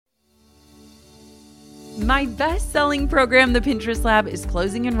My best-selling program, the Pinterest Lab, is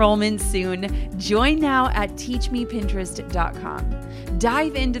closing enrollment soon. Join now at teachmepinterest.com.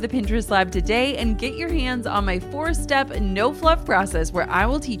 Dive into the Pinterest Lab today and get your hands on my 4-step, no-fluff process where I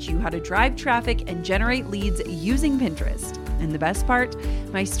will teach you how to drive traffic and generate leads using Pinterest. And the best part,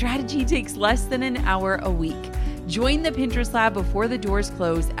 my strategy takes less than an hour a week. Join the Pinterest Lab before the doors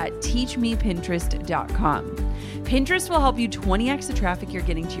close at teachmepinterest.com. Pinterest will help you 20x the traffic you're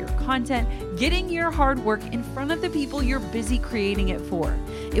getting to your content, getting your hard work in front of the people you're busy creating it for.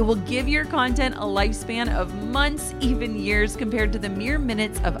 It will give your content a lifespan of months, even years, compared to the mere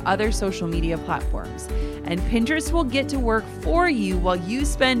minutes of other social media platforms. And Pinterest will get to work for you while you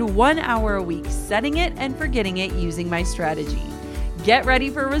spend 1 hour a week setting it and forgetting it using my strategy. Get ready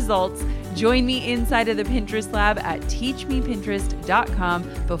for results. Join me inside of the Pinterest Lab at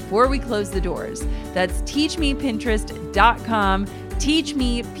teachmepinterest.com before we close the doors. That's teachmepinterest.com,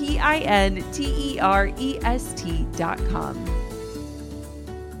 teachmepinterest.com.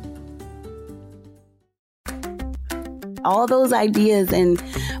 All those ideas and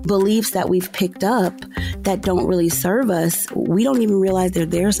beliefs that we've picked up that don't really serve us, we don't even realize they're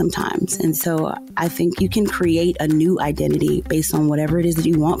there sometimes. And so I think you can create a new identity based on whatever it is that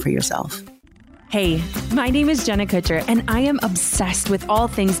you want for yourself. Hey, my name is Jenna Kutcher, and I am obsessed with all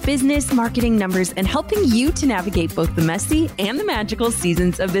things business, marketing, numbers, and helping you to navigate both the messy and the magical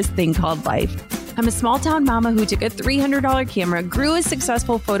seasons of this thing called life. I'm a small town mama who took a $300 camera, grew a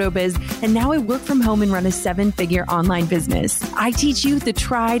successful photo biz, and now I work from home and run a 7-figure online business. I teach you the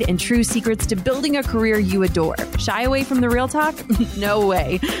tried and true secrets to building a career you adore. Shy away from the real talk? No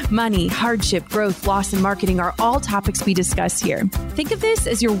way. Money, hardship, growth, loss, and marketing are all topics we discuss here. Think of this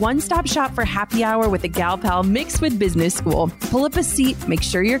as your one-stop shop for happy hour with a gal pal mixed with business school. Pull up a seat, make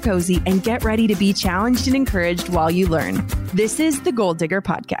sure you're cozy, and get ready to be challenged and encouraged while you learn. This is the Goal Digger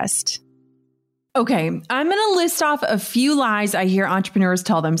Podcast. Okay, I'm going to list off a few lies I hear entrepreneurs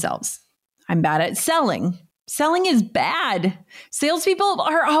tell themselves. I'm bad at selling. Selling is bad. Salespeople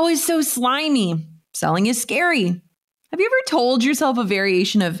are always so slimy. Selling is scary. Have you ever told yourself a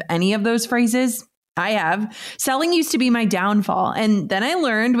variation of any of those phrases? I have. Selling used to be my downfall. And then I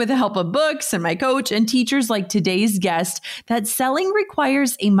learned with the help of books and my coach and teachers like today's guest that selling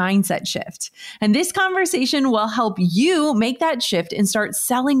requires a mindset shift. And this conversation will help you make that shift and start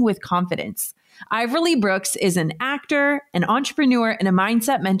selling with confidence. Iverly Brooks is an actor, an entrepreneur, and a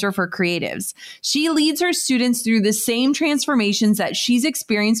mindset mentor for creatives. She leads her students through the same transformations that she's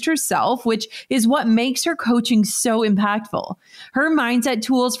experienced herself, which is what makes her coaching so impactful. Her mindset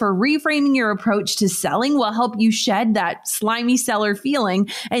tools for reframing your approach to selling will help you shed that slimy seller feeling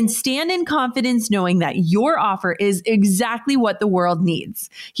and stand in confidence knowing that your offer is exactly what the world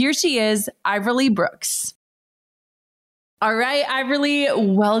needs. Here she is, Iverly Brooks. All right, Iverly,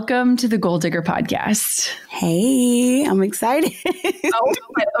 welcome to the Goal Digger Podcast. Hey, I'm excited.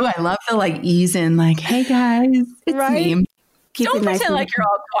 I love the ease in, hey guys, it's right? me. Keep Don't nice pretend like you're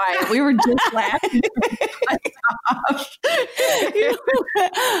all quiet. We were just laughing.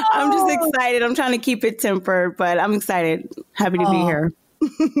 I'm just excited. I'm trying to keep it tempered, but I'm excited. Happy to be here.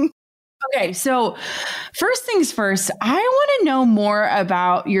 Okay, so first things first, I want to know more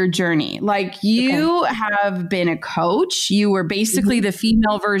about your journey. You have been a coach. You were basically the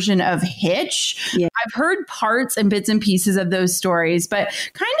female version of Hitch. Yeah. I've heard parts and bits and pieces of those stories, but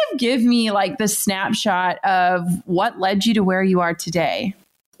kind of give me the snapshot of what led you to where you are today.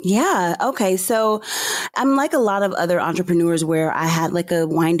 Yeah. Okay. So I'm like a lot of other entrepreneurs where I had a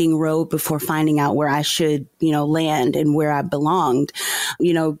winding road before finding out where I should, land and where I belonged.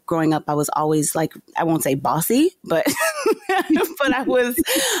 Growing up, I was always I won't say bossy, but but I was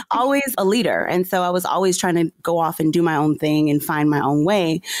always a leader. And so I was always trying to go off and do my own thing and find my own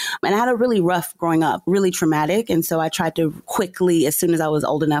way. And I had a really rough growing up, really traumatic. And so I tried to quickly, as soon as I was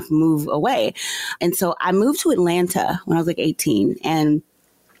old enough, move away. And so I moved to Atlanta when I was 18, and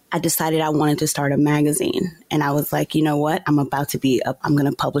I decided I wanted to start a magazine. And I was like, you know what? I'm going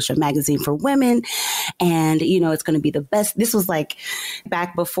to publish a magazine for women. And, it's going to be the best. This was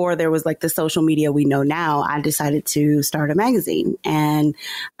back before there was the social media we know now. I decided to start a magazine, and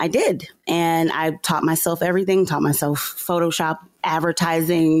I did. And I taught myself everything, taught myself Photoshop,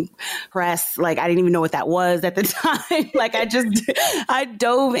 advertising, press. I didn't even know what that was at the time. I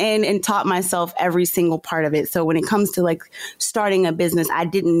dove in and taught myself every single part of it. So when it comes to starting a business, I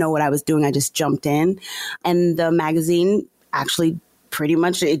didn't know what I was doing. I just jumped in, and the magazine actually pretty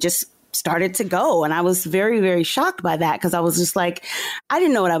much, it just started to go. And I was very, very shocked by that, because I was just I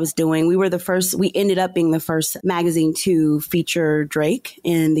didn't know what I was doing. We ended up being the first magazine to feature Drake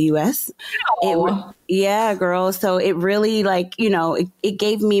in the US. Oh. Yeah, girl. So it really it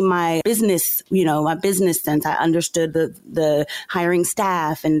gave me my business, my business sense. I understood the hiring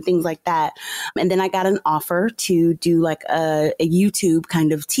staff and things like that. And then I got an offer to do like a YouTube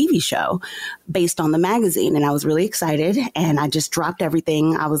kind of TV show based on the magazine. And I was really excited and I just dropped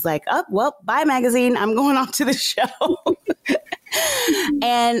everything. I was like, oh, well, bye magazine. I'm going on to the show.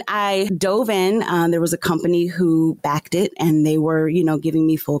 And I dove in. There was a company who backed it and they were, giving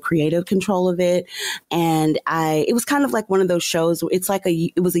me full creative control of it. And it was kind of like one of those shows. It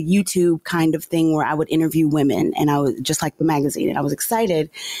was a YouTube kind of thing where I would interview women and I was just like the magazine and I was excited.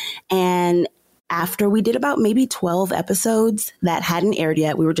 And after we did about maybe 12 episodes that hadn't aired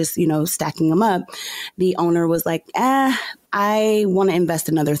yet, we were just, stacking them up. The owner was like, I want to invest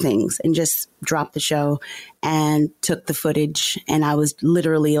in other things, and just dropped the show and took the footage. And I was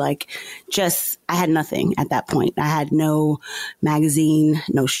literally I had nothing at that point. I had no magazine,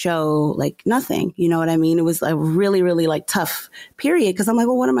 no show, nothing. You know what I mean? It was a really, really tough period because I'm like,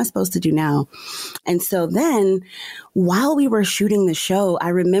 well, what am I supposed to do now? And so then while we were shooting the show, I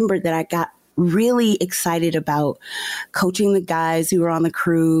remembered that I got really excited about coaching the guys who were on the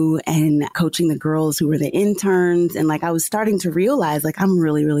crew and coaching the girls who were the interns. And I was starting to realize I'm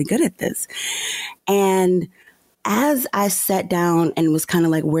really, really good at this. And as I sat down and was kind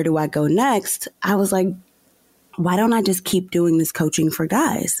of where do I go next? I was like, why don't I just keep doing this coaching for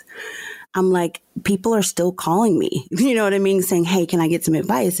guys? I'm like, people are still calling me, you know what I mean? Saying, hey, can I get some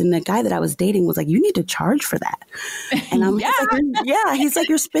advice? And the guy that I was dating was like, you need to charge for that. And I'm he's like,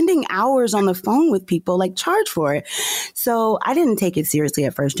 you're spending hours on the phone with people, charge for it. So I didn't take it seriously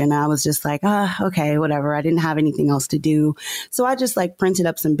at first, Jenna. I was just like, okay, whatever. I didn't have anything else to do. So I just printed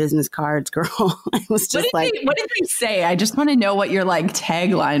up some business cards, girl. It was just what did they say? I just want to know what your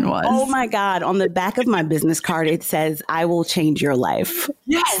tagline was. Oh my God. On the back of my business card, it says, I will change your life.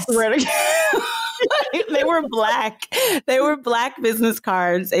 Yes. They were black. They were black business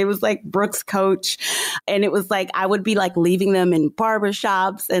cards. It was Brooks Coach. And it was I would be leaving them in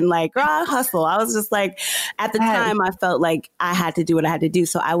barbershops and hustle. I was just at the time I felt I had to do what I had to do.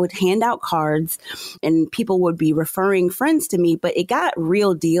 So I would hand out cards and people would be referring friends to me. But it got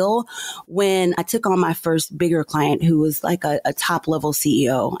real deal when I took on my first bigger client who was a top level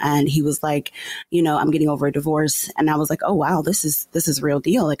CEO. And he was I'm getting over a divorce. And I was like, oh, wow, this is real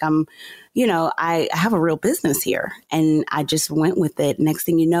deal. I have a real business here. And I just went with it. Next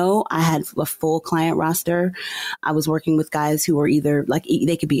thing you know, I had a full client roster. I was working with guys who were either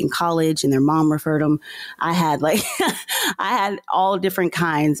they could be in college and their mom referred them. I had I had all different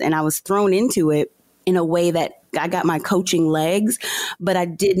kinds, and I was thrown into it in a way that I got my coaching legs, but I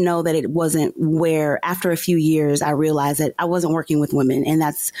did know that it wasn't where after a few years, I realized that I wasn't working with women. And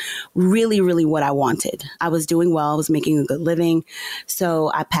that's really, really what I wanted. I was doing well. I was making a good living.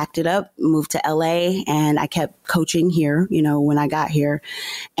 So I packed it up, moved to LA, and I kept coaching here, when I got here.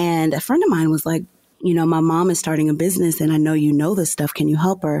 And a friend of mine was like, my mom is starting a business and I know you know this stuff. Can you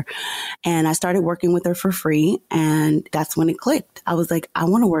help her? And I started working with her for free. And that's when it clicked. I was like, I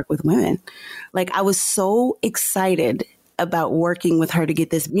want to work with women. I was so excited about working with her to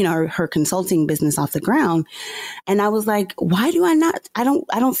get this, her consulting business off the ground. And I was like, why do I not? I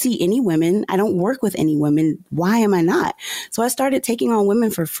don't see any women. I don't work with any women. Why am I not? So I started taking on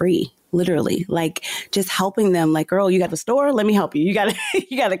women for free. Literally, just helping them girl, you got a store? Let me help you. You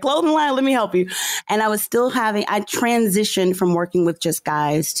got a clothing line? Let me help you. And I was still I transitioned from working with just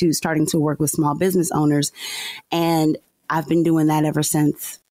guys to starting to work with small business owners. And I've been doing that ever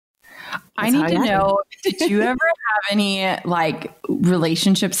since. I need to know, did you ever have any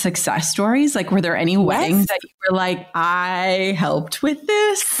relationship success stories? Were there any weddings that you were I helped with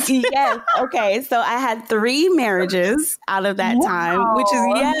this? Yes. Okay. So I had 3 marriages out of that time, which is,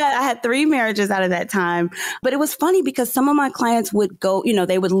 I had 3 marriages out of that time. But it was funny because some of my clients would go,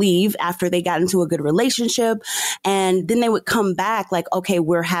 they would leave after they got into a good relationship. And then they would come back okay,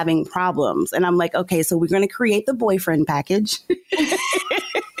 we're having problems. And I'm like, okay, so we're going to create the boyfriend package.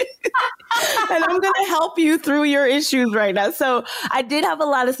 And I'm going to help you through your issues right now. So I did have a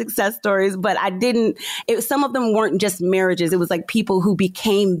lot of success stories, but some of them weren't just marriages. It was people who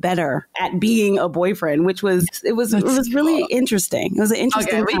became better at being a boyfriend, which was really interesting. It was an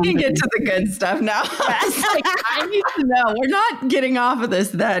interesting. Okay, we can get to the good stuff now. I need to know. We're not getting off of this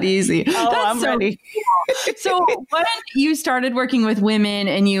that easy. Oh, I'm ready. Cool. So when you started working with women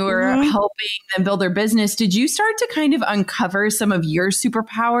and you were helping them build their business, did you start to kind of uncover some of your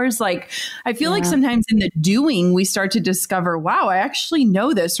superpowers? I feel like sometimes in the doing, we start to discover, wow, I actually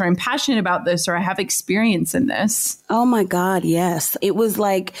know this, or I'm passionate about this, or I have experience in this. Oh my God, yes. It was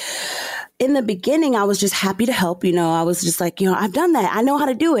in the beginning, I was just happy to help. I was just like, I've done that. I know how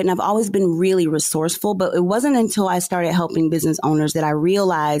to do it. And I've always been really resourceful. But it wasn't until I started helping business owners that I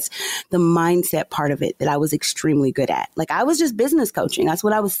realized the mindset part of it that I was extremely good at. Like, I was just business coaching. That's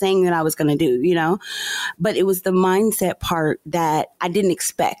what I was saying that I was going to do, but it was the mindset part that I didn't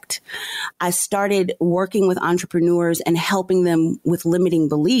expect. I started working with entrepreneurs and helping them with limiting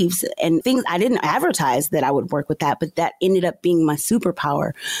beliefs and things. I didn't advertise that I would work with that, but that ended up being my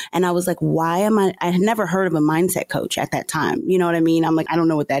superpower. And I was like, why am I had never heard of a mindset coach at that time. You know what I mean? I'm like, I don't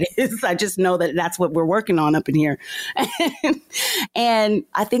know what that is. I just know that that's what we're working on up in here. And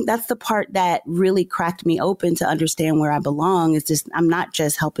I think that's the part that really cracked me open to understand where I belong. Is just, I'm not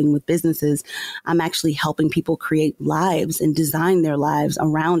just helping with businesses. I'm actually helping people create lives and design their lives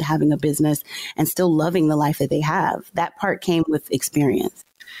around having a business and still loving the life that they have. That part came with experience.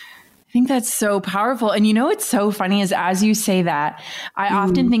 I think that's so powerful. And what's so funny is as you say that, I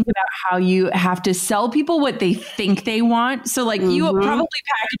often think about how you have to sell people what they think they want. So like you probably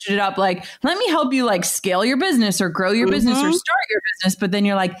packaged it up like, let me help you like scale your business or grow your business or start your business. But then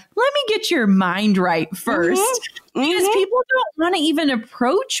you're like, let me get your mind right first. Because people don't want to even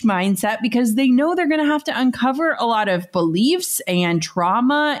approach mindset because they know they're going to have to uncover a lot of beliefs and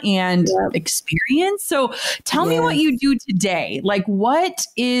trauma and experience. So tell me what you do today. Like, what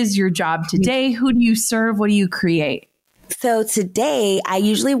is your job today? Who do you serve? What do you create? So today, I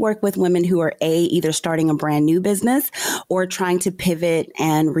usually work with women who are either starting a brand new business or trying to pivot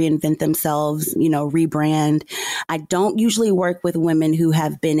and reinvent themselves, rebrand. I don't usually work with women who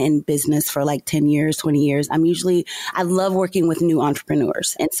have been in business for like 10 years, 20 years. I love working with new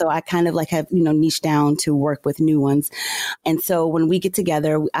entrepreneurs. And so I kind of like have, niche down to work with new ones. And so when we get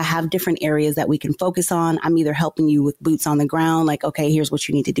together, I have different areas that we can focus on. I'm either helping you with boots on the ground, like, okay, here's what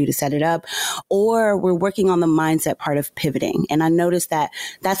you need to do to set it up, or we're working on the mindset part of pivoting. And I noticed that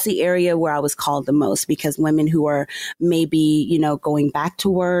that's the area where I was called the most because women who are maybe, going back to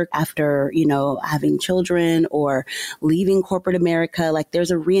work after, having children or leaving corporate America, like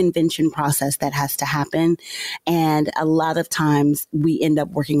there's a reinvention process that has to happen. And a lot of times we end up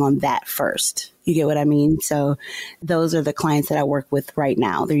working on that first. You get what I mean? So those are the clients that I work with right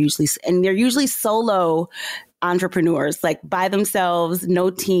now. They're usually solo entrepreneurs, like by themselves,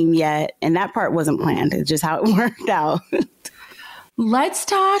 no team yet. And that part wasn't planned. It's just how it worked out. Let's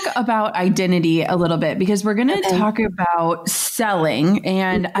talk about identity a little bit because we're going to talk about selling.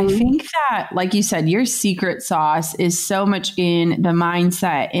 And I think that, like you said, your secret sauce is so much in the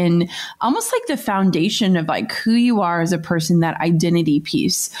mindset and almost like the foundation of like who you are as a person, that identity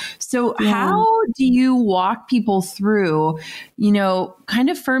piece. So how do you walk people through, kind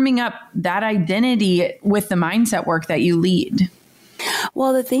of firming up that identity with the mindset work that you lead?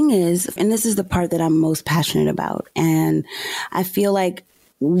 Well, the thing is, and this is the part that I'm most passionate about, and I feel like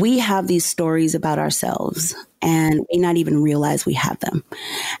we have these stories about ourselves and we not even realize we have them.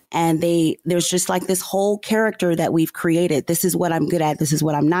 And there's just like this whole character that we've created. This is what I'm good at. This is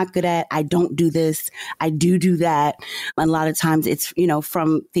what I'm not good at. I don't do this. I do that. A lot of times it's,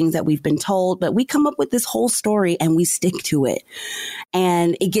 from things that we've been told, but we come up with this whole story and we stick to it.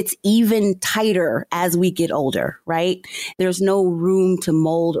 And it gets even tighter as we get older, right? There's no room to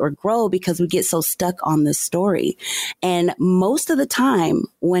mold or grow because we get so stuck on this story. And most of the time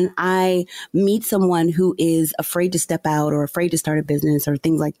when I meet someone who is afraid to step out or afraid to start a business or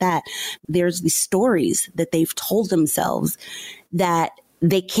things like that, there's these stories that they've told themselves that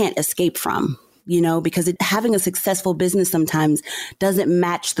they can't escape from, because having a successful business sometimes doesn't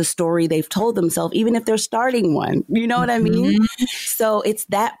match the story they've told themselves, even if they're starting one. You know what I mean? So it's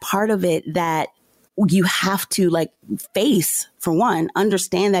that part of it that you have to like face, for one,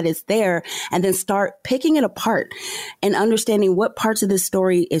 understand that it's there, and then start picking it apart and understanding what parts of this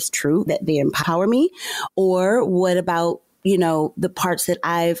story is true, that they empower me, or what about, the parts that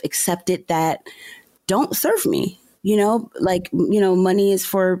I've accepted that don't serve me. Money is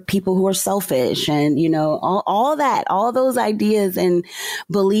for people who are selfish and, all those ideas and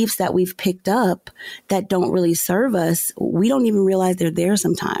beliefs that we've picked up that don't really serve us. We don't even realize they're there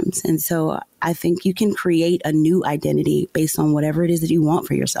sometimes. And so I think you can create a new identity based on whatever it is that you want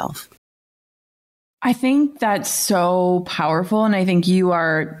for yourself. I think that's so powerful. And I think you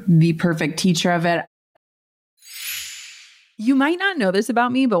are the perfect teacher of it. You might not know this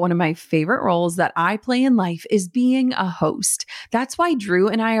about me, but one of my favorite roles that I play in life is being a host. That's why Drew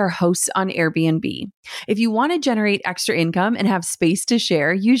and I are hosts on Airbnb. If you want to generate extra income and have space to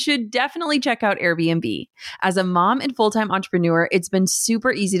share, you should definitely check out Airbnb. As a mom and full-time entrepreneur, it's been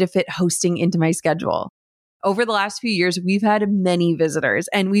super easy to fit hosting into my schedule. Over the last few years, we've had many visitors,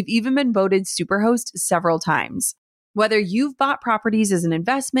 and we've even been voted Superhost several times. Whether you've bought properties as an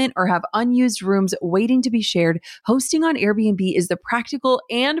investment or have unused rooms waiting to be shared, hosting on Airbnb is the practical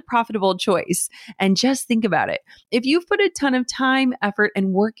and profitable choice. And just think about it. If you've put a ton of time, effort,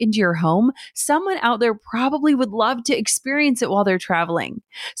 and work into your home, someone out there probably would love to experience it while they're traveling.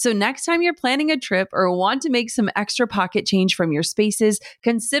 So next time you're planning a trip or want to make some extra pocket change from your spaces,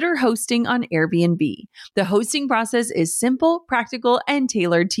 consider hosting on Airbnb. The hosting process is simple, practical, and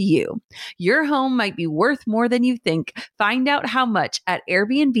tailored to you. Your home might be worth more than you think. Find out how much at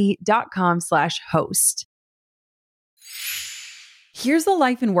airbnb.com/host. Here's a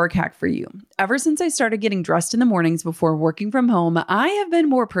life and work hack for you. Ever since I started getting dressed in the mornings before working from home, I have been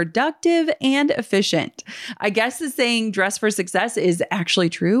more productive and efficient. I guess the saying dress for success is actually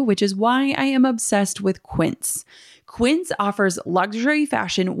true, which is why I am obsessed with Quince. Quince offers luxury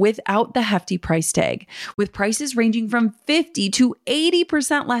fashion without the hefty price tag. With prices ranging from 50 to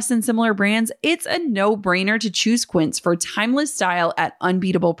 80% less than similar brands, it's a no-brainer to choose Quince for timeless style at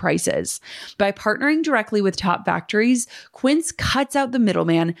unbeatable prices. By partnering directly with top factories, Quince cuts out the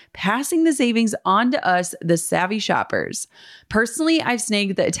middleman, passing the savings on to us, the savvy shoppers. Personally, I've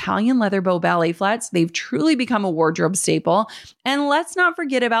snagged the Italian leather bow ballet flats. They've truly become a wardrobe staple. And let's not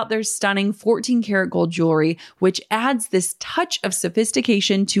forget about their stunning 14 karat gold jewelry, which adds this touch of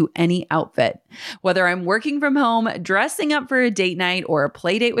sophistication to any outfit. Whether I'm working from home, dressing up for a date night, or a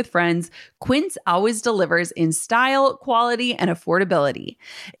play date with friends, Quince always delivers in style, quality, and affordability.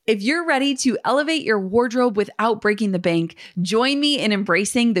 If you're ready to elevate your wardrobe without breaking the bank, join me in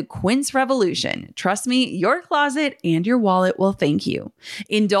embracing the Quince revolution. Trust me, your closet and your wallet will thank you.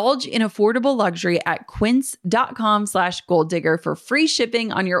 Indulge in affordable luxury at quince.com/golddigger for free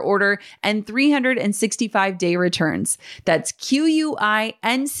shipping on your order and 365-day returns. That's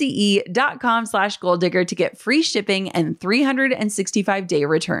QUINCE.com/golddigger to get free shipping and 365-day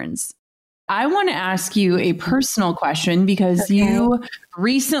returns. I want to ask you a personal question because you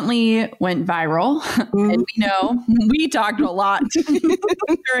recently went viral, and we know we talked a lot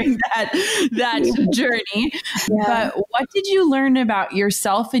during that journey. But what did you learn about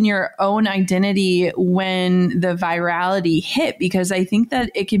yourself and your own identity when the virality hit? Because I think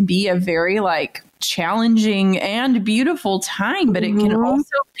that it can be a very challenging and beautiful time, but it can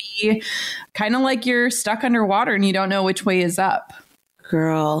also be kind of like you're stuck underwater and you don't know which way is up.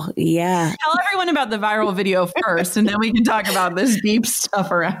 Girl, yeah. Tell everyone about the viral video first, and then we can talk about this deep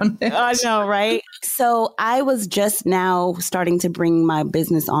stuff around it. I know, right? So I was just now starting to bring my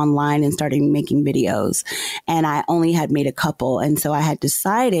business online and starting making videos. And I only had made a couple. And so I had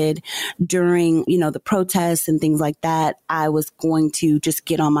decided during, the protests and things like that, I was going to just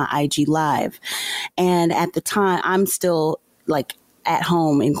get on my IG Live. And at the time, I'm still at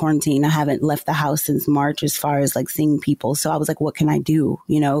home in quarantine. I haven't left the house since March as far as seeing people. So I was like, what can I do?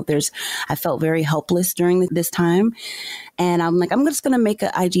 I felt very helpless during this time. And I'm like, I'm just going to make an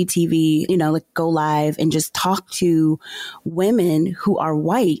IGTV, go live and just talk to women who are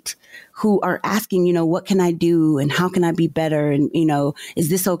white, who are asking, what can I do? And how can I be better? And, is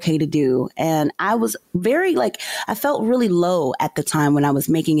this okay to do? And I was very I felt really low at the time when I was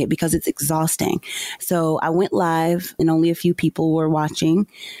making it because it's exhausting. So I went live and only a few people were watching,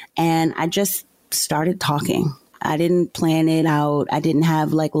 and I just started talking. I didn't plan it out. I didn't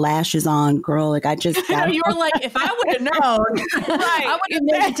have lashes on, girl. I just got you were like, if I would have known, right. I would have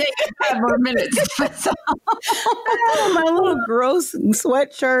maybe taken 5 more minutes. My little gross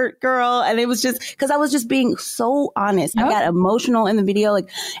sweatshirt, girl. And it was just because I was just being so honest. Yep. I got emotional in the video.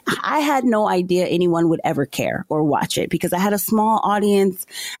 I had no idea anyone would ever care or watch it because I had a small audience,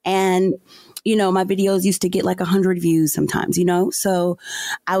 and my videos used to get 100 views sometimes, so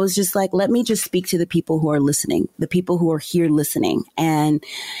I was just let me just speak to the people who are listening, the people who are here listening. And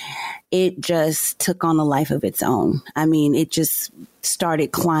it just took on a life of its own. I mean, it just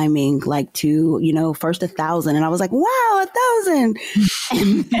started climbing to, first 1,000. And I was like, wow, 1,000.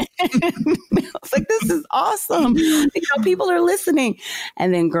 And I was like, this is awesome. People are listening.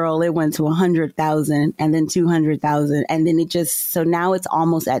 And then, girl, it went to 100,000 and then 200,000. And then so now it's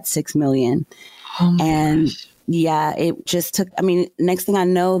almost at 6 million. Oh my gosh. Yeah, it just took, next thing I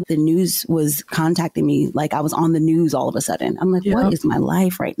know, the news was contacting me. I was on the news all of a sudden. I'm like, What is my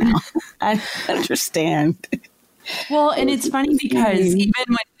life right now? I don't understand. Well, and it's funny because even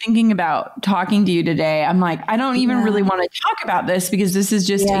when thinking about talking to you today, I'm like, I don't even really want to talk about this because this is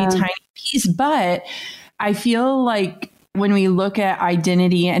just a tiny piece. But I feel like when we look at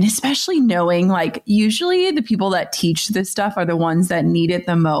identity, and especially knowing usually the people that teach this stuff are the ones that need it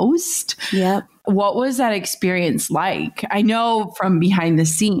the most. Yep. What was that experience like? I know from behind the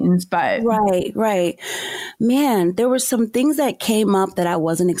scenes, but. Right. Man, there were some things that came up that I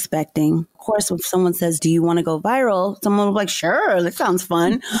wasn't expecting. course, if someone says, do you want to go viral? Someone will be like, sure, that sounds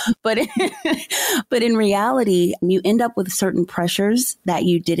fun. But, but in reality, you end up with certain pressures that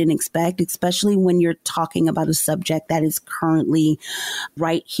you didn't expect, especially when you're talking about a subject that is currently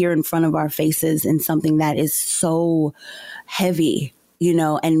right here in front of our faces and something that is so heavy,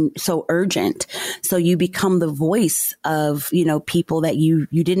 and so urgent. So you become the voice of, people that you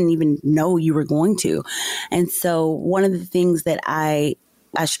didn't even know you were going to. And so one of the things that I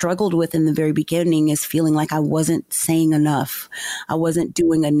struggled with in the very beginning is feeling like I wasn't saying enough. I wasn't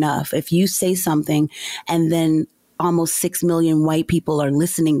doing enough. If you say something and then almost 6 million white people are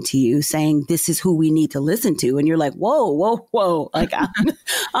listening to you saying, this is who we need to listen to. And you're like, whoa. Like,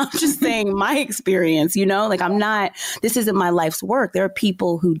 I'm just saying my experience, like this isn't my life's work. There are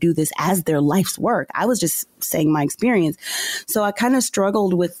people who do this as their life's work. I was just saying my experience. So I kind of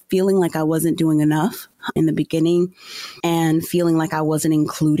struggled with feeling like I wasn't doing enough in the beginning and feeling like I wasn't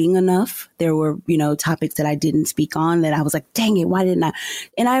including enough. There were, topics that I didn't speak on that I was like, dang it, why didn't I?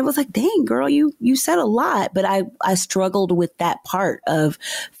 And I was like, dang, girl, you said a lot. But I struggled with that part of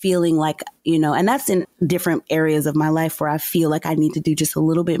feeling like, and that's in different areas of my life where I feel like I need to do just a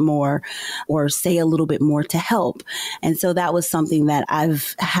little bit more or say a little bit more to help. And so that was something that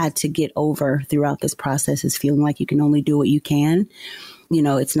I've had to get over throughout this process, is feeling like you can only do what you can.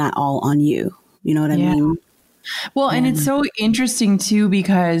 It's not all on you. You know what I mean? Well, and it's so interesting too,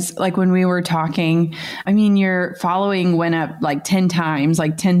 because like when we were talking, I mean, your following went up like 10 times,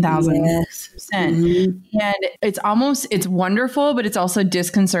 like 10,000%. Mm-hmm. And it's wonderful, but it's also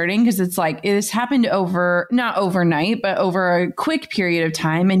disconcerting because it's like, this happened not overnight, but over a quick period of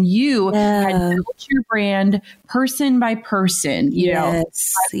time. And you had built your brand person by person, human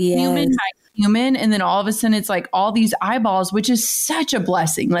by human. And then all of a sudden it's like all these eyeballs, which is such a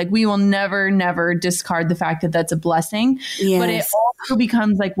blessing. Like we will never discard the fact that that's a blessing, but it also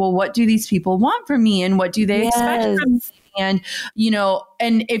becomes like, well, what do these people want from me? And what do they expect from me? And,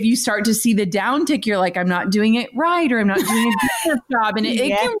 and if you start to see the downtick, you're like, I'm not doing it right, or I'm not doing a good job. And it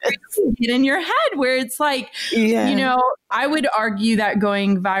can really get in your head where it's like, I would argue that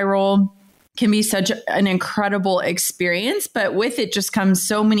going viral can be such an incredible experience, but with it just comes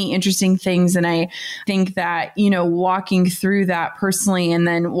so many interesting things. And I think that, walking through that personally and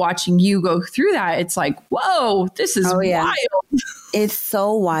then watching you go through that, it's like, whoa, this is wild. It's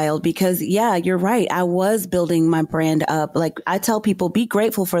so wild because, you're right. I was building my brand up. Like I tell people, be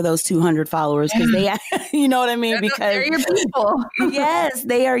grateful for those 200 followers because they, you know what I mean? Because they're your people. Yes,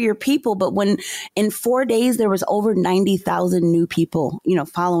 they are your people. But when in 4 days, there was over 90,000 new people,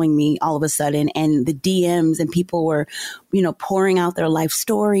 following me all of a sudden, and the DMs, and people were, pouring out their life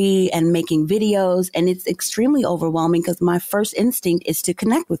story and making videos. And it's extremely overwhelming because my first instinct is to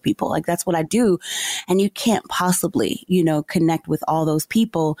connect with people. Like that's what I do. And you can't possibly, connect with all those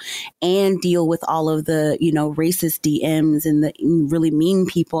people and deal with all of the, racist DMs and the really mean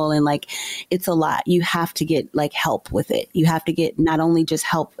people. And like, it's a lot. You have to get like help with it. You have to get not only just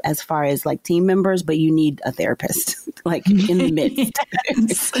help as far as like team members, but you need a therapist like in the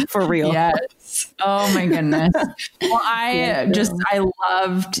midst for real. Yes. Oh my goodness. Well, I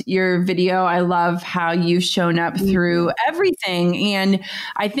loved your video. I love how you've shown up through everything. And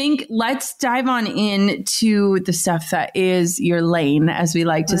I think let's dive on into the stuff that is your lane, as we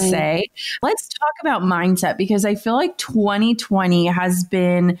like to say. Let's talk about mindset, because I feel like 2020 has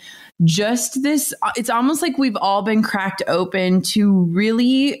been just this, it's almost like we've all been cracked open to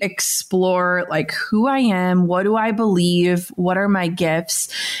really explore like who I am, what do I believe, what are my gifts.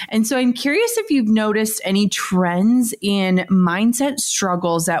 And so I'm curious if you've noticed any trends in mindset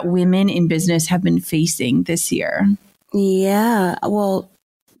struggles that women in business have been facing this year. Yeah, well,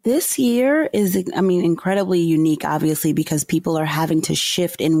 this year is, incredibly unique, obviously, because people are having to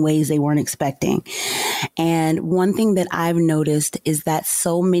shift in ways they weren't expecting. And one thing that I've noticed is that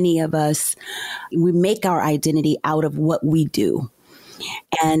so many of us, we make our identity out of what we do.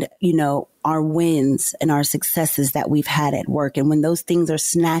 And, our wins and our successes that we've had at work. And when those things are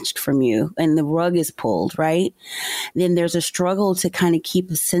snatched from you and the rug is pulled, right, then there's a struggle to kind of keep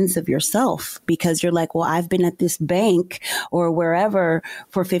a sense of yourself, because you're like, well, I've been at this bank or wherever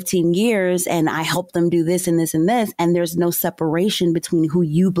for 15 years and I helped them do this and this and this. And there's no separation between who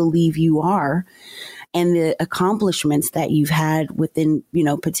you believe you are and the accomplishments that you've had within,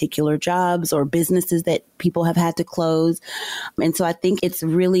 particular jobs or businesses that people have had to close. And so I think it's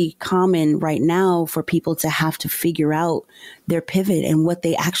really common right now for people to have to figure out their pivot and what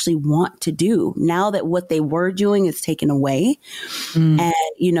they actually want to do now that what they were doing is taken away and,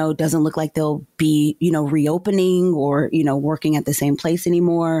 doesn't look like they'll be, reopening or, working at the same place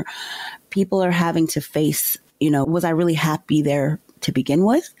anymore. People are having to face, was I really happy there to begin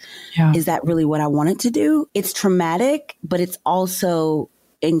with? Yeah. Is that really what I wanted to do? It's traumatic, but it's also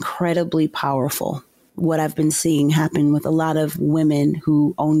incredibly powerful. What I've been seeing happen with a lot of women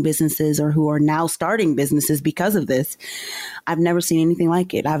who own businesses or who are now starting businesses because of this. I've never seen anything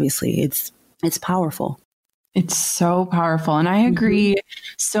like it. Obviously, it's powerful. It's so powerful. And I agree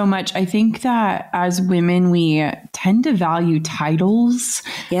so much. I think that as women, we tend to value titles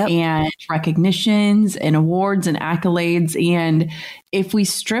and recognitions and awards and accolades. And if we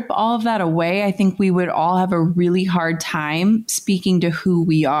strip all of that away, I think we would all have a really hard time speaking to who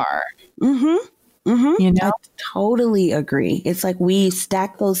we are. You know? I totally agree. It's like we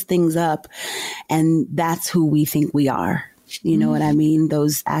stack those things up and that's who we think we are. You know what I mean?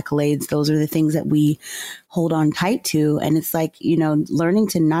 Those accolades, those are the things that we hold on tight to. And it's like, you know, learning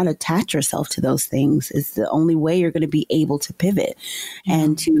to not attach yourself to those things is the only way you're going to be able to pivot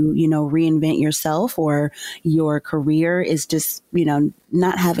and to, you know, reinvent yourself or your career is just, you know,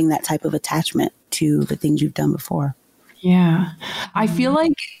 not having that type of attachment to the things you've done before. Yeah. I feel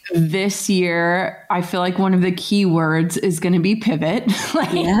like this year, I feel like one of the key words is going to be pivot.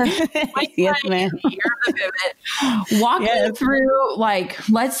 Yes, man. Walk me through, like,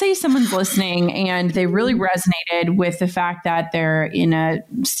 let's say someone's listening and they really resonated with the fact that they're in a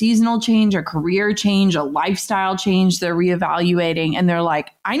seasonal change, a career change, a lifestyle change, they're reevaluating and they're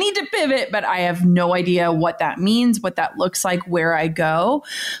like, I need to pivot, but I have no idea what that means, what that looks like, where I go.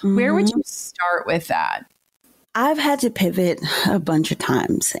 Where would you start with that? I've had to pivot a bunch of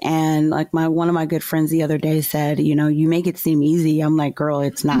times. And like one of my good friends the other day said, you know, you make it seem easy. I'm like, girl,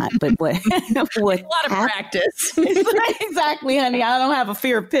 it's not. But what a lot of practice. Exactly, honey. I don't have a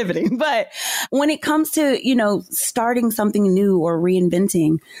fear of pivoting. But when it comes to, you know, starting something new or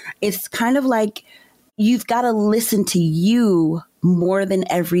reinventing, it's kind of like you've got to listen to you more than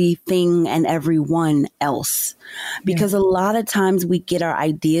everything and everyone else. Because a lot of times we get our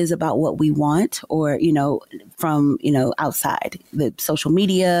ideas about what we want or, you know, from, you know, outside the social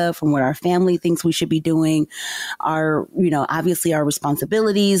media, from what our family thinks we should be doing, our, you know, obviously our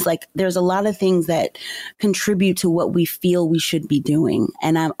responsibilities. Like there's a lot of things that contribute to what we feel we should be doing.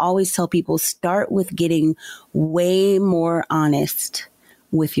 And I always tell people, start with getting way more honest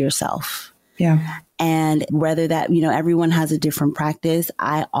with yourself. Yeah. And whether that, you know, everyone has a different practice,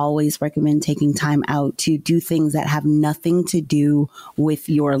 I always recommend taking time out to do things that have nothing to do with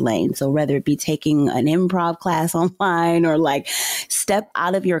your lane. So whether it be taking an improv class online or like step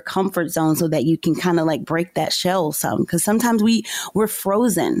out of your comfort zone so that you can kind of like break that shell some. Because sometimes we're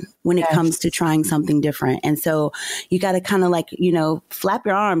frozen when it comes to trying something different. And so you got to kind of like, you know, flap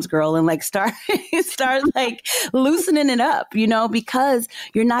your arms, girl, and like start like loosening it up, you know, because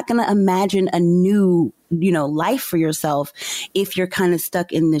you're not going to imagine a new, you know, life for yourself if you're kind of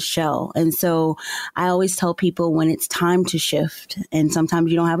stuck in this shell. And so I always tell people when it's time to shift, and sometimes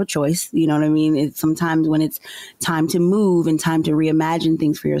you don't have a choice, you know what I mean? It's sometimes when it's time to move and time to reimagine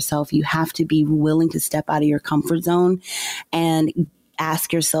things for yourself, you have to be willing to step out of your comfort zone and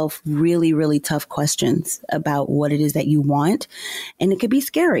ask yourself really, really tough questions about what it is that you want. And it could be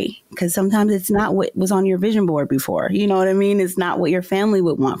scary because sometimes it's not what was on your vision board before. You know what I mean? It's not what your family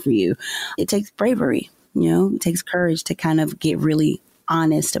would want for you. It takes bravery, you know, it takes courage to kind of get really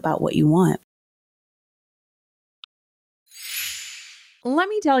honest about what you want. Let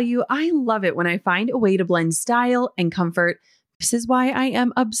me tell you, I love it when I find a way to blend style and comfort. This is why I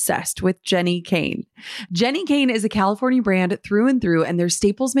am obsessed with Jenni Kayne. Jenni Kayne is a California brand through and through, and their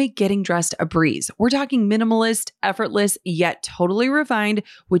staples make getting dressed a breeze. We're talking minimalist, effortless, yet totally refined,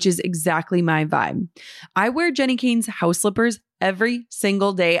 which is exactly my vibe. I wear Jenni Kayne's house slippers every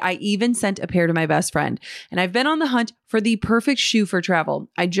single day. I even sent a pair to my best friend, and I've been on the hunt for the perfect shoe for travel.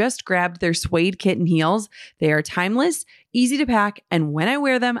 I just grabbed their suede kitten heels. They are timeless, easy to pack, and when I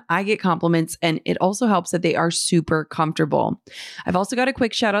wear them, I get compliments, and it also helps that they are super comfortable. I've also got a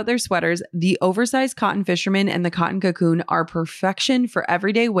quick shout out their sweaters. The oversized cotton fisherman and the cotton cocoon are perfection for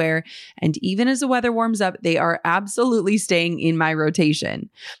everyday wear, and even as the weather warms up, they are absolutely staying in my rotation.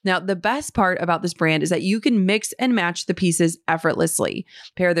 Now, the best part about this brand is that you can mix and match the pieces effortlessly.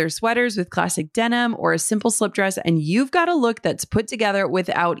 Pair their sweaters with classic denim or a simple slip dress, and you've got a look that's put together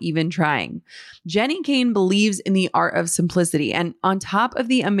without even trying. Jenni Kayne believes in the art of simplicity, and on top of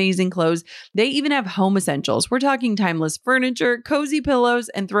the amazing clothes, they even have home essentials. We're talking timeless furniture, cozy pillows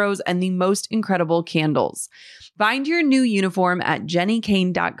and throws, and the most incredible candles. Find your new uniform at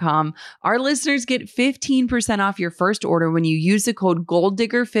jennikayne.com. Our listeners get 15% off your first order when you use the code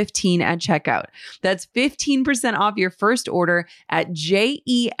GOLDDIGGER15 at checkout. That's 15% off your first order at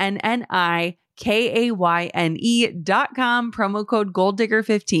JENNIKAYNE.com, promo code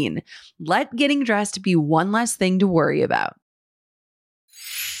GOLDDIGGER15. Let getting dressed be one less thing to worry about.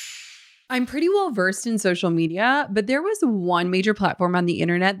 I'm pretty well versed in social media, but there was one major platform on the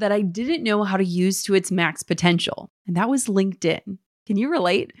internet that I didn't know how to use to its max potential, and that was LinkedIn. Can you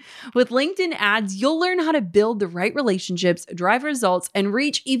relate? With LinkedIn ads, you'll learn how to build the right relationships, drive results, and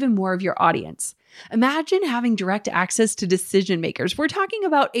reach even more of your audience. Imagine having direct access to decision makers. We're talking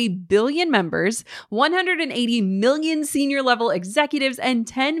about 1 billion members, 180 million senior level executives, and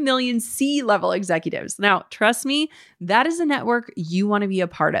 10 million C-level executives. Now, trust me, that is a network you want to be a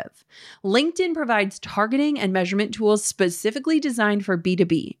part of. LinkedIn provides targeting and measurement tools specifically designed for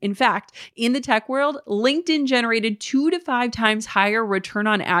B2B. In fact, in the tech world, LinkedIn generated 2 to 5 times higher return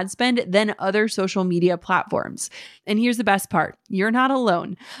on ad spend than other social media platforms. And here's the best part. You're not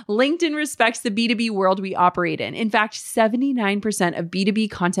alone. LinkedIn respects the B2B world we operate in. In fact, 79% of B2B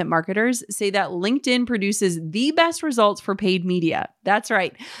content marketers say that LinkedIn produces the best results for paid media. That's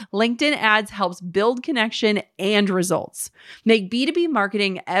right. LinkedIn ads helps build connection and results. Make B2B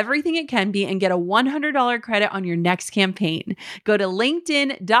marketing everything it can be and get a $100 credit on your next campaign. Go to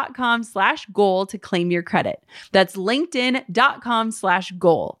linkedin.com/goal to claim your credit. That's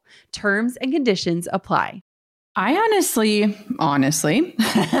linkedin.com/goal. Terms and conditions apply. I honestly think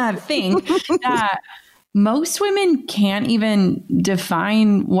that most women can't even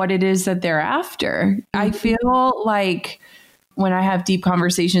define what it is that they're after. I feel like when I have deep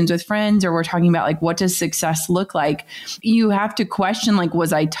conversations with friends or we're talking about like, what does success look like? You have to question, like,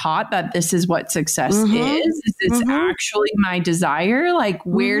 was I taught that this is what success is? Is this actually my desire? Like,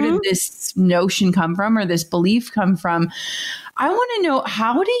 where did this notion come from or this belief come from? I want to know,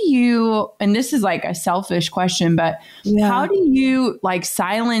 how do you, and this is like a selfish question, but how do you like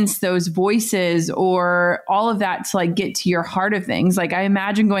silence those voices or all of that to like get to your heart of things? Like, I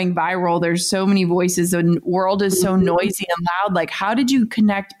imagine going viral, there's so many voices, the world is so noisy and loud. Like, how did you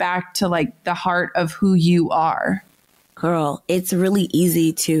connect back to like the heart of who you are? Girl, it's really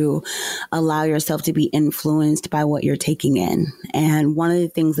easy to allow yourself to be influenced by what you're taking in. And one of the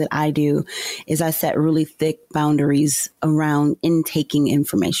things that I do is I set really thick boundaries around intaking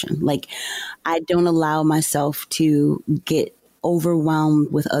information. Like, I don't allow myself to get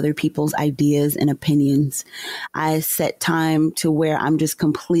overwhelmed with other people's ideas and opinions. I set time to where I'm just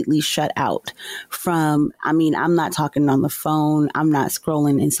completely shut out from, I'm not talking on the phone. I'm not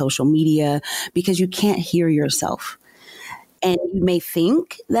scrolling in social media because you can't hear yourself. And you may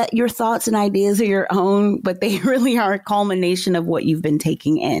think that your thoughts and ideas are your own, but they really are a culmination of what you've been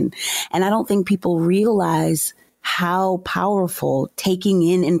taking in. And I don't think people realize how powerful taking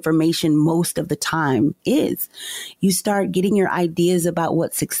in information most of the time is. You start getting your ideas about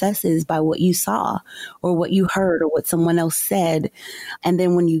what success is by what you saw or what you heard or what someone else said. And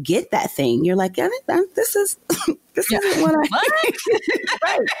then when you get that thing, you're like, this is what I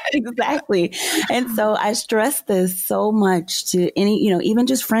right, exactly. And so I stress this so much to any, even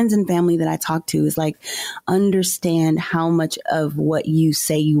just friends and family that I talk to, is like, understand how much of what you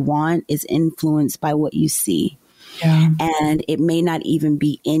say you want is influenced by what you see. Yeah. And it may not even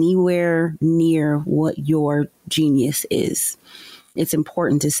be anywhere near what your genius is. It's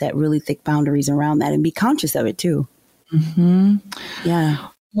important to set really thick boundaries around that and be conscious of it too. Mm-hmm. Yeah.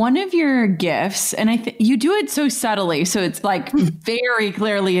 One of your gifts, and I think you do it so subtly, so it's like very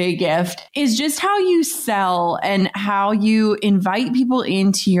clearly a gift, is just how you sell and how you invite people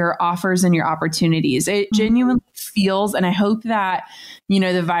into your offers and your opportunities. It genuinely feels, and I hope that, the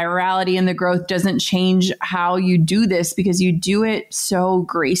virality and the growth doesn't change how you do this, because you do it so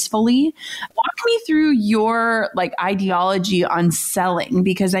gracefully. Walk me through your ideology on selling,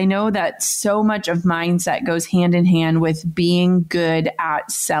 because I know that so much of mindset goes hand in hand with being good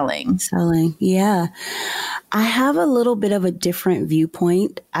at selling. Yeah. I have a little bit of a different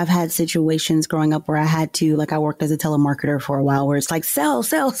viewpoint. I've had situations growing up where I had to, I worked as a telemarketer for a while, where it's like, sell.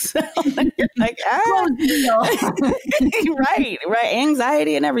 And you're like, right.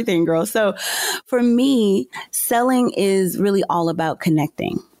 Anxiety and everything, girl. So for me, selling is really all about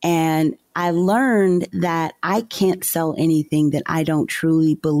connecting. And I learned that I can't sell anything that I don't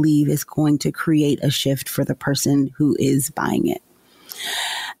truly believe is going to create a shift for the person who is buying it.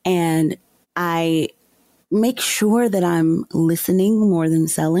 And I make sure that I'm listening more than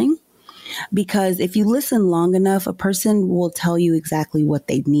selling, because if you listen long enough, a person will tell you exactly what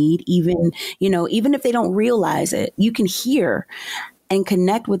they need. Even if they don't realize it, you can hear and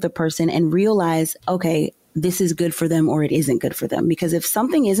connect with the person and realize, okay, this is good for them or it isn't good for them. Because if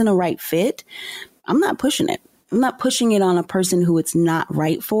something isn't a right fit, I'm not pushing it. I'm not pushing it on a person who it's not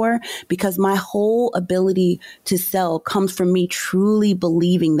right for, because my whole ability to sell comes from me truly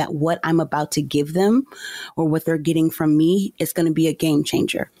believing that what I'm about to give them or what they're getting from me is going to be a game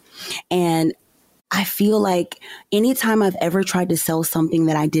changer. And I feel like anytime I've ever tried to sell something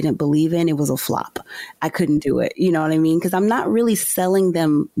that I didn't believe in, it was a flop. I couldn't do it. You know what I mean? Because I'm not really selling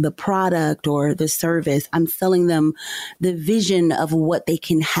them the product or the service. I'm selling them the vision of what they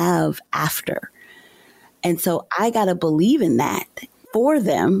can have after. And so I got to believe in that for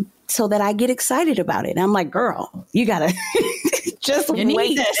them so that I get excited about it. And I'm like, girl, you got to just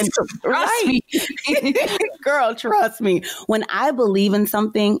wait. Trust me. Girl, trust me. When I believe in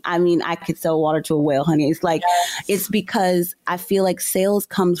something, I mean, I could sell water to a whale, honey. It's like, it's because I feel like sales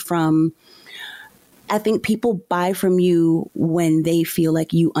comes from, I think people buy from you when they feel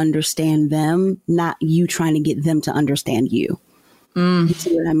like you understand them, not you trying to get them to understand you. You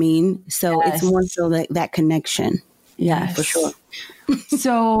see what I mean? So it's more so that connection. Yeah, for sure.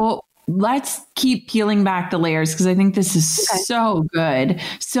 So let's keep peeling back the layers because I think this is so good.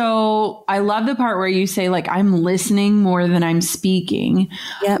 So I love the part where you say, like, I'm listening more than I'm speaking.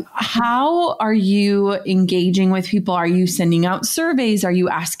 Yep. How are you engaging with people? Are you sending out surveys? Are you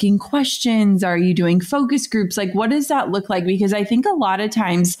asking questions? Are you doing focus groups? Like, what does that look like? Because I think a lot of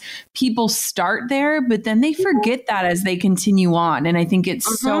times people start there, but then they forget that as they continue on. And I think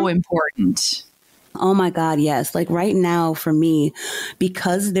it's so important. Oh my God, yes. Like right now for me,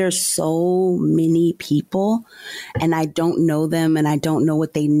 because there's so many people and I don't know them and I don't know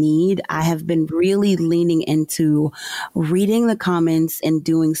what they need, I have been really leaning into reading the comments and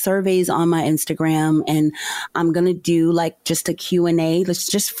doing surveys on my Instagram. And I'm going to do like just a Q&A. It's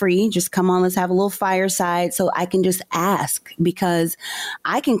just free. Just come on, let's have a little fireside so I can just ask because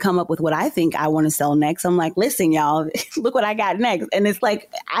I can come up with what I think I want to sell next. I'm like, listen, y'all, look what I got next. And it's like,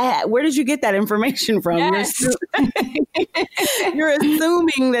 where did you get that information from? Yes. You're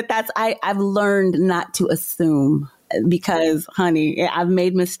assuming I've learned not to assume because, honey, I've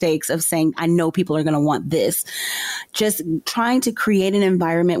made mistakes of saying, I know people are going to want this. Just trying to create an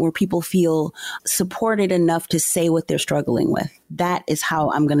environment where people feel supported enough to say what they're struggling with. That is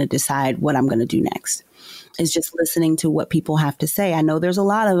how I'm going to decide what I'm going to do next. Is just listening to what people have to say. I know there's a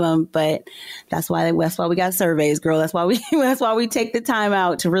lot of them, but that's why we got surveys, girl. That's why we take the time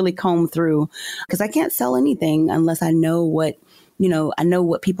out to really comb through. Because I can't sell anything unless I know what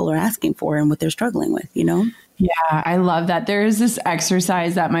people are asking for and what they're struggling with, you know? Yeah, I love that. There is this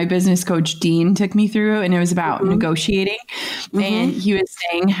exercise that my business coach, Dean, took me through, and it was about negotiating. And he was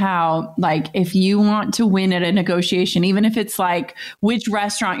saying how, like, if you want to win at a negotiation, even if it's like which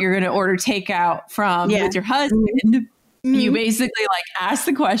restaurant you're going to order takeout from with your husband, you basically like ask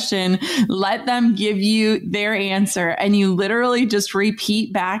the question, let them give you their answer, and you literally just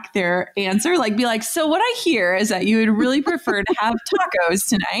repeat back their answer. Like, be like, so what I hear is that you would really prefer to have tacos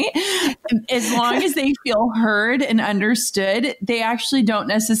tonight. As long as they feel heard and understood, they actually don't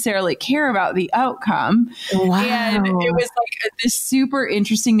necessarily care about the outcome. Wow. And it was like this super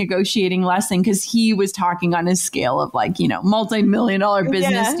interesting negotiating lesson because he was talking on a scale of like, multi-million-dollar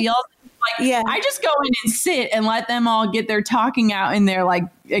business deals. Like, I just go in and sit and let them all get their talking out and their like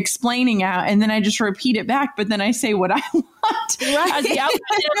explaining out. And then I just repeat it back. But then I say what I want as the outcome.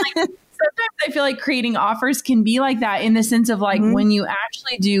 Like, sometimes I feel like creating offers can be like that in the sense of like when you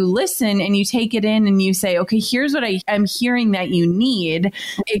actually do listen and you take it in and you say, okay, here's what I am hearing that you need.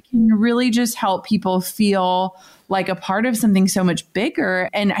 It can really just help people feel like a part of something so much bigger.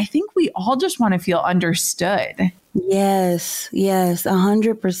 And I think we all just want to feel understood. Yes,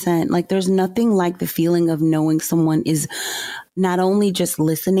 100%. Like there's nothing like the feeling of knowing someone is not only just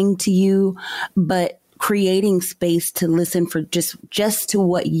listening to you, but creating space to listen for just to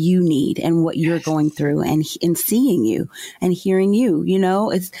what you need and what you're going through and seeing you and hearing you,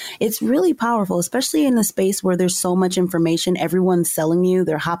 it's really powerful, especially in a space where there's so much information. Everyone's selling you.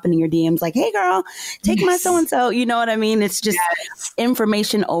 They're hopping in your DMs like, hey girl, take my so-and-so. You know what I mean? It's just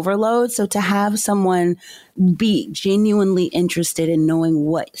information overload. So to have someone be genuinely interested in knowing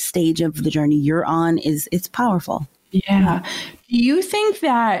what stage of the journey you're on it's powerful. Yeah. Do you think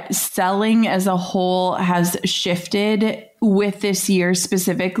that selling as a whole has shifted with this year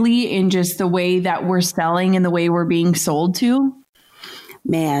specifically in just the way that we're selling and the way we're being sold to?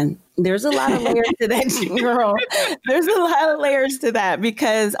 Man, there's a lot of layers to that, girl. There's a lot of layers to that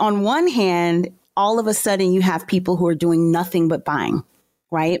because on one hand, all of a sudden you have people who are doing nothing but buying.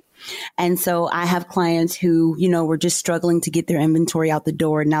 Right. And so I have clients who, were just struggling to get their inventory out the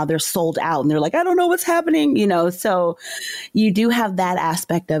door. Now they're sold out and they're like, I don't know what's happening. So you do have that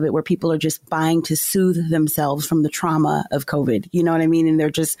aspect of it where people are just buying to soothe themselves from the trauma of COVID. You know what I mean? And they're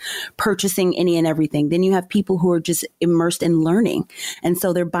just purchasing any and everything. Then you have people who are just immersed in learning. And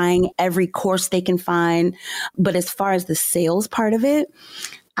so they're buying every course they can find. But as far as the sales part of it,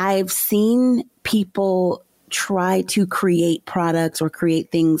 I've seen people try to create products or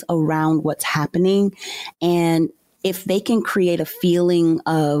create things around what's happening. And if they can create a feeling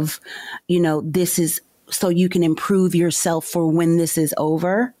of, this is so you can improve yourself for when this is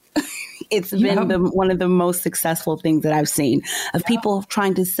over. It's been one of the most successful things that I've seen of people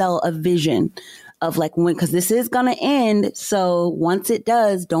trying to sell a vision of like when, because this is going to end. So once it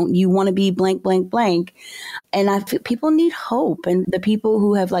does, don't you want to be blank, blank, blank? And I feel people need hope. And the people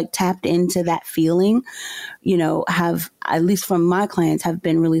who have like tapped into that feeling, have, at least from my clients, have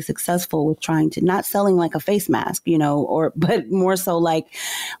been really successful with trying to not selling like a face mask, but more so like,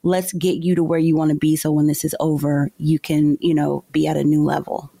 let's get you to where you want to be. So when this is over, you can, be at a new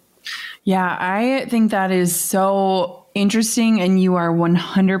level. Yeah, I think that is so interesting, and you are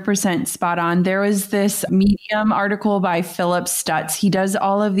 100% spot on. There was this Medium article by Philip Stutz. He does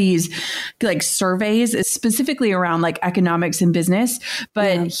all of these like surveys specifically around like economics and business,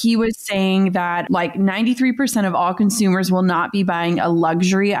 but he was saying that like 93% of all consumers will not be buying a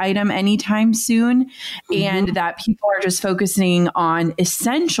luxury item anytime soon, and that people are just focusing on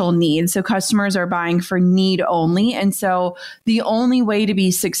essential needs. So customers are buying for need only. And so the only way to be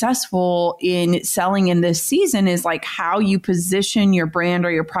successful in selling in this season is like how you position your brand or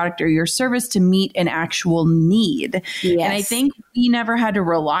your product or your service to meet an actual need. Yes. And I think we never had to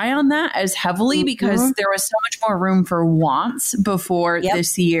rely on that as heavily because there was so much more room for wants before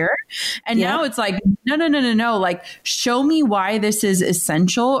this year. And now it's like, no. Like, show me why this is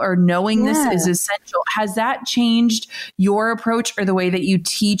essential, or knowing this is essential. Has that changed your approach or the way that you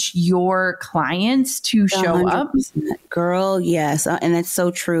teach your clients to show up? Girl, yes. And that's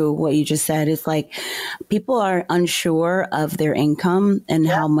so true what you just said. It's like people are unsure of their income and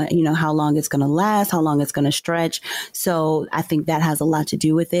how much, how long it's going to last, how long it's going to stretch. So I think that has a lot to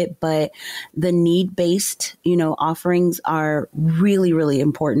do with it. But the need-based, offerings are really, really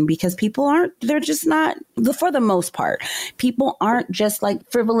important because they're just not, for the most part, people aren't just like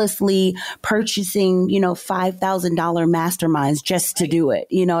frivolously purchasing, $5,000 masterminds just to do it.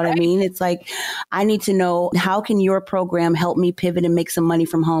 You know what I mean? It's like, I need to know, how can your program help me pivot and make some money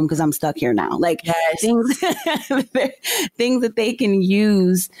from home because I'm stuck here now? Like things that they can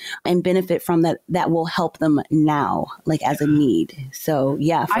use and benefit from that will help them now, like as a need. So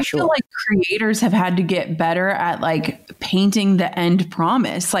yeah, for sure. I feel like creators have had to get better at like painting the end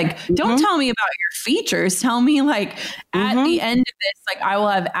promise. Like, don't tell me about your features. Tell me like at the end of this, like I will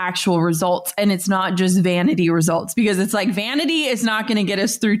have actual results, and it's not just vanity results, because it's like vanity is not going to get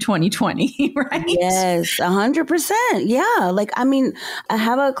us through 2020, right? Yes, 100%. Yeah. Like, I mean, I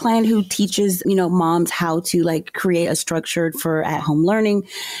have a client who teaches, moms how to like create a structured for at-home learning.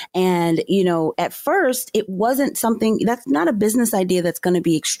 And, at first it wasn't something that's not a business idea that's going to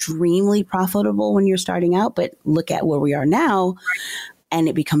be extremely profitable when you're starting out, but look at where we are now and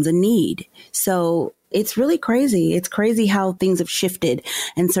it becomes a need. So it's really crazy. It's crazy how things have shifted,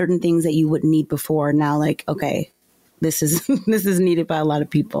 and certain things that you wouldn't need before now, like, okay, this is needed by a lot of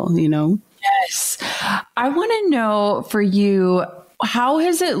people, Yes. I want to know for you, how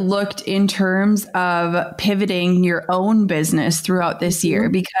has it looked in terms of pivoting your own business throughout this year?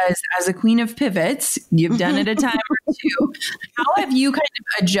 Because as a queen of pivots, you've done it a time or two. How have you kind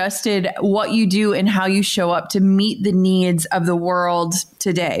of adjusted what you do and how you show up to meet the needs of the world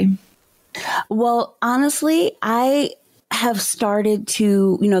today? Well, honestly, I have started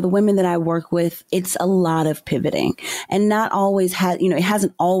to, the women that I work with, it's a lot of pivoting, and not always it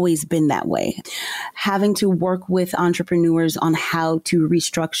hasn't always been that way. Having to work with entrepreneurs on how to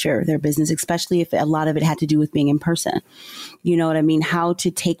restructure their business, especially if a lot of it had to do with being in person. You know what I mean? How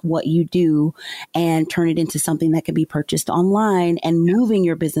to take what you do and turn it into something that can be purchased online, and moving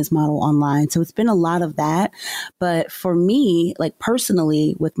your business model online. So it's been a lot of that. But for me, like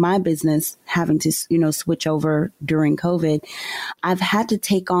personally, with my business having to, switch over during COVID, I've had to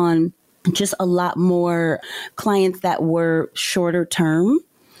take on just a lot more clients that were shorter term,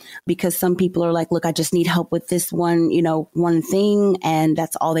 because some people are like, look, I just need help with this one thing, and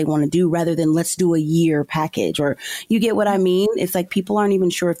that's all they want to do, rather than let's do a year package. Or you get what I mean? It's like people aren't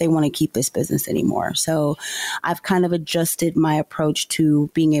even sure if they want to keep this business anymore. So I've kind of adjusted my approach to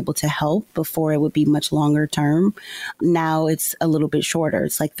being able to help. Before, it would be much longer term. Now it's a little bit shorter.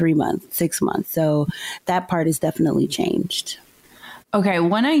 It's like 3 months, 6 months. So that part has definitely changed. Okay,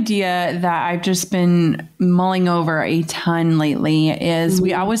 one idea that I've just been mulling over a ton lately is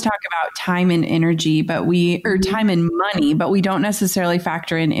we always talk about time and energy, or time and money, but we don't necessarily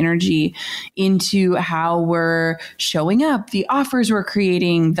factor in energy into how we're showing up, the offers we're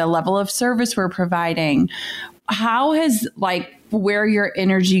creating, the level of service we're providing. How has where your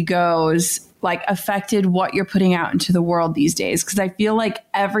energy goes like affected what you're putting out into the world these days? Because I feel like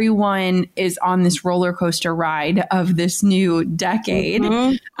everyone is on this roller coaster ride of this new decade.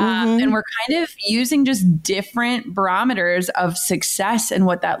 And we're kind of using just different barometers of success and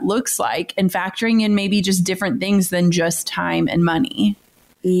what that looks like, and factoring in maybe just different things than just time and money.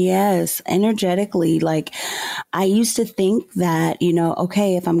 Yes, energetically. Like, I used to think that,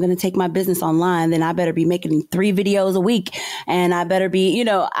 okay, if I'm going to take my business online, then I better be making 3 videos a week. And I better be,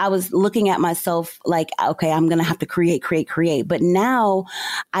 I was looking at myself like, okay, I'm going to have to create. But now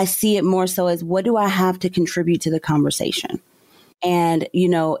I see it more so as, what do I have to contribute to the conversation? And,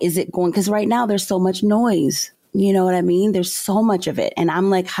 is it going, because right now there's so much noise. You know what I mean? There's so much of it. And I'm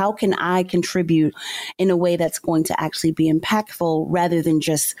like, how can I contribute in a way that's going to actually be impactful rather than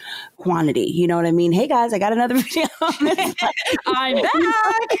just quantity? You know what I mean? Hey guys, I got another video. I'm back.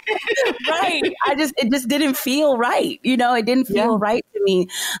 Right. It just didn't feel right. It didn't feel right to me.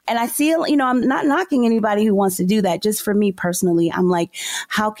 And I see, I'm not knocking anybody who wants to do that. Just for me personally, I'm like,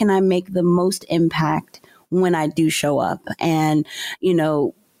 how can I make the most impact when I do show up? And,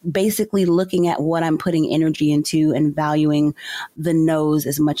 basically looking at what I'm putting energy into and valuing the no's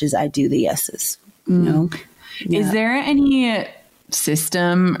as much as I do the yeses. Yeah. Is there any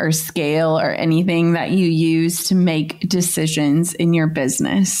system or scale or anything that you use to make decisions in your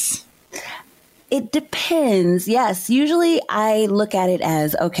business? It depends. Yes. Usually I look at it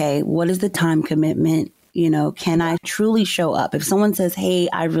as, okay, what is the time commitment? Can I truly show up? If someone says, hey,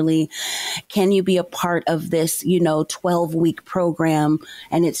 can you be a part of this, 12-week program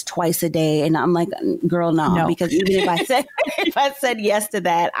and it's twice a day? And I'm like, girl, no. Because even if I said yes to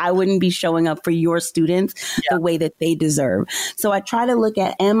that, I wouldn't be showing up for your students the way that they deserve. So I try to look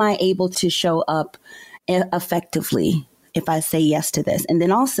at, am I able to show up effectively if I say yes to this? And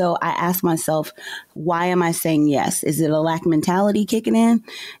then also I ask myself, why am I saying yes? Is it a lack mentality kicking in?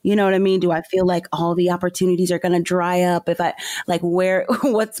 You know what I mean? Do I feel like all the opportunities are going to dry up?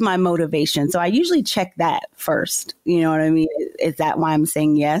 What's my motivation? So I usually check that first. You know what I mean? Is that why I'm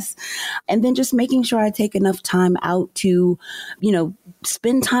saying yes? And then just making sure I take enough time out to,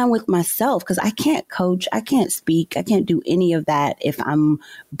 spend time with myself, because I can't coach, I can't speak, I can't do any of that if I'm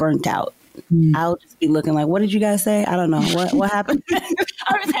burnt out. I'll just be looking like, what did you guys say? I don't know. What happened?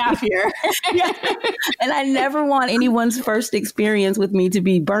 I was happier. And I never want anyone's first experience with me to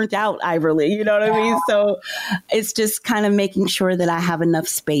be burnt out, Iverly. You know what I mean? So it's just kind of making sure that I have enough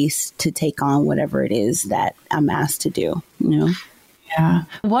space to take on whatever it is that I'm asked to do, Yeah.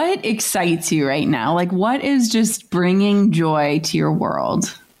 What excites you right now? Like, what is just bringing joy to your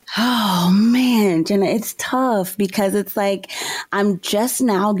world? Oh man, Jenna, it's tough because it's like I'm just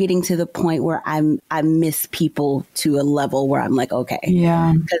now getting to the point where I miss people to a level where I'm like, okay.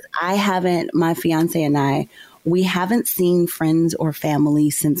 Yeah. Because my fiance and we haven't seen friends or family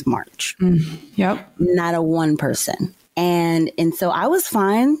since March. Yep. Not a one person. And so I was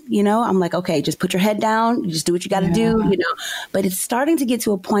fine, I'm like, okay, just put your head down. You just do what you got to do, but it's starting to get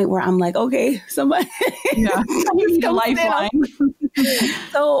to a point where I'm like, okay, somebody, the lifeline.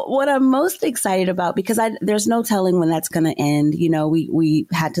 So what I'm most excited about, because there's no telling when that's going to end. We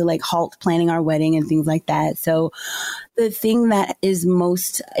had to halt planning our wedding and things like that. So the thing that is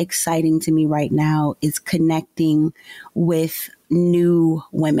most exciting to me right now is connecting with new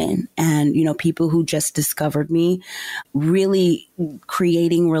women and, people who just discovered me, really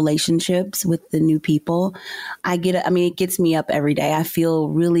creating relationships with the new people. It gets me up every day. I feel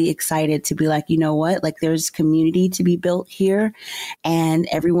really excited to be like, you know what, there's community to be built here and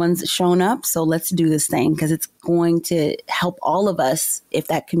everyone's shown up. So let's do this thing because it's going to help all of us if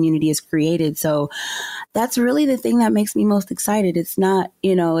that community is created. So that's really the thing that makes me most excited. It's not,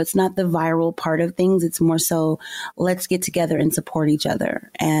 it's not the viral part of things. It's more so let's get together and support each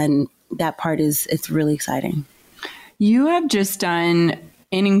other. And that part it's really exciting. You have just done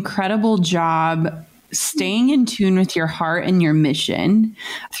an incredible job staying in tune with your heart and your mission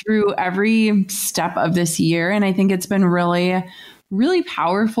through every step of this year. And I think it's been really, really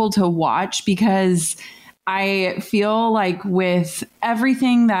powerful to watch because I feel like with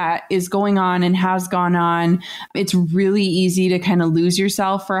everything that is going on and has gone on, it's really easy to kind of lose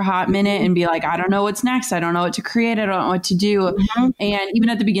yourself for a hot minute and be like, I don't know what's next. I don't know what to create. I don't know what to do. And even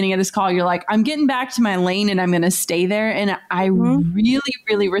at the beginning of this call, you're like, I'm getting back to my lane and I'm going to stay there. And I really,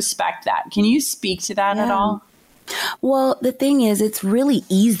 really respect that. Can you speak to that at all? Well, the thing is, it's really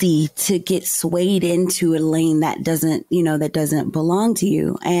easy to get swayed into a lane that doesn't belong to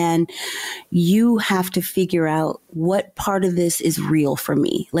you. And you have to figure out what part of this is real for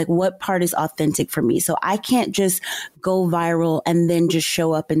me, what part is authentic for me. So I can't just go viral, and then just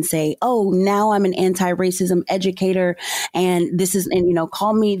show up and say, oh, now I'm an anti-racism educator and this is, and,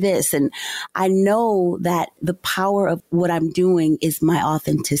 call me this. And I know that the power of what I'm doing is my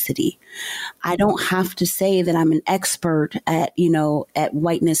authenticity. I don't have to say that I'm an expert at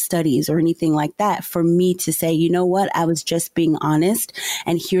whiteness studies or anything like that for me to say, you know what, I was just being honest.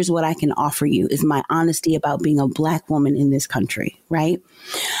 And here's what I can offer you is my honesty about being a Black woman in this country. Right.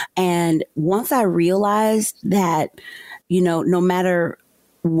 And once I realized that, no matter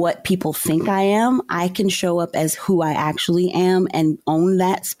what people think I am, I can show up as who I actually am and own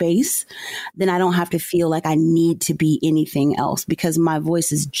that space, then I don't have to feel like I need to be anything else, because my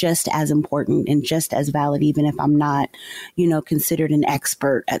voice is just as important and just as valid, even if I'm not, considered an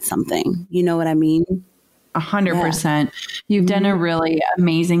expert at something. You know what I mean? 100%. You've done a really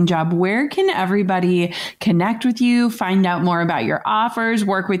amazing job. Where can everybody connect with you, find out more about your offers,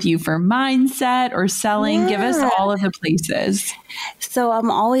 work with you for mindset or selling? Give us all of the places. So I'm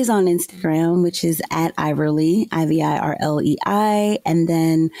always on Instagram, which is at Iverlei, Ivirlei. And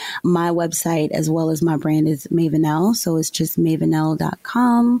then my website as well as my brand is Mavenelle. So it's just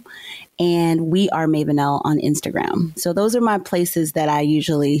mavenelle.com. And we are Mavenelle on Instagram. So those are my places that I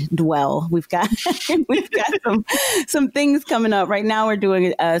usually dwell. We've got some things coming up. Right now we're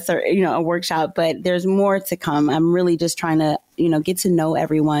doing a workshop, but there's more to come. I'm really just trying to, get to know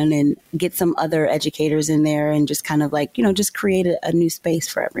everyone and get some other educators in there and just kind of just create a new space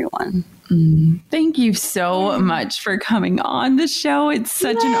for everyone. Thank you so much for coming on the show. It's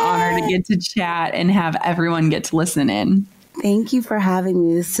such an honor to get to chat and have everyone get to listen in. Thank you for having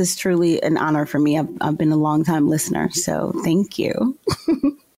me. This is truly an honor for me. I've been a long time listener, so thank you.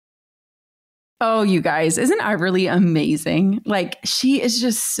 Oh, you guys, isn't Iverlei amazing? She is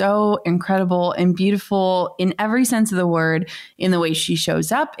just so incredible and beautiful in every sense of the word, in the way she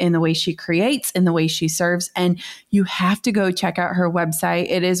shows up, in the way she creates, in the way she serves. And you have to go check out her website.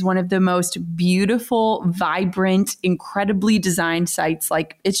 It is one of the most beautiful, vibrant, incredibly designed sites.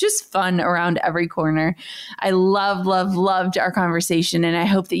 It's just fun around every corner. I loved our conversation. And I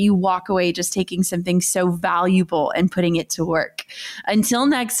hope that you walk away just taking something so valuable and putting it to work. Until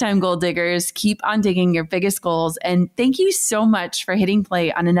next time, Goal Diggers, keep on digging your biggest goals. And thank you so much for hitting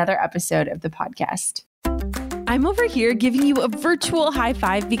play on another episode of the podcast. I'm over here giving you a virtual high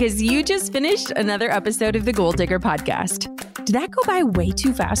five because you just finished another episode of the Goal Digger podcast. Did that go by way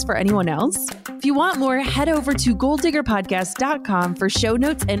too fast for anyone else? If you want more, head over to goaldiggerpodcast.com for show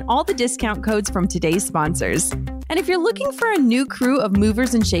notes and all the discount codes from today's sponsors. And if you're looking for a new crew of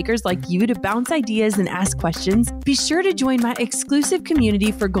movers and shakers like you to bounce ideas and ask questions, be sure to join my exclusive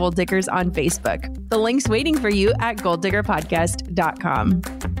community for Goal Diggers on Facebook. The link's waiting for you at goaldiggerpodcast.com.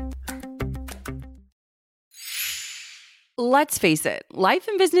 Let's face it, life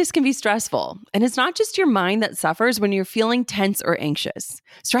and business can be stressful, and it's not just your mind that suffers when you're feeling tense or anxious.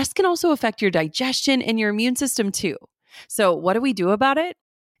 Stress can also affect your digestion and your immune system too. So what do we do about it?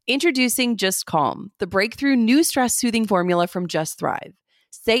 Introducing Just Calm, the breakthrough new stress soothing formula from Just Thrive.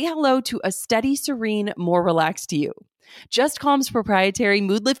 Say hello to a steady, serene, more relaxed you. Just Calm's proprietary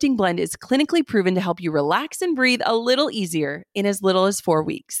mood-lifting blend is clinically proven to help you relax and breathe a little easier in as little as 4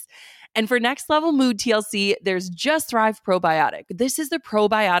 weeks. And for next level mood TLC, there's Just Thrive Probiotic. This is the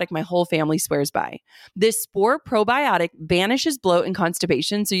probiotic my whole family swears by. This spore probiotic banishes bloat and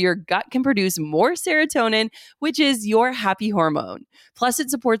constipation so your gut can produce more serotonin, which is your happy hormone. Plus, it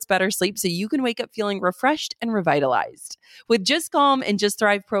supports better sleep so you can wake up feeling refreshed and revitalized. With Just Calm and Just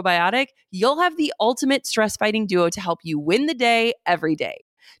Thrive Probiotic, you'll have the ultimate stress fighting duo to help you win the day every day.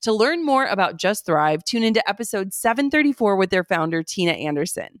 To learn more about Just Thrive, tune into episode 734 with their founder, Tina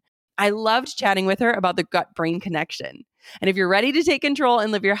Anderson. I loved chatting with her about the gut-brain connection. And if you're ready to take control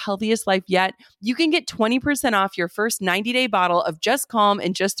and live your healthiest life yet, you can get 20% off your first 90-day bottle of Just Calm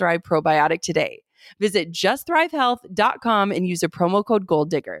and Just Thrive Probiotic today. Visit justthrivehealth.com and use a promo code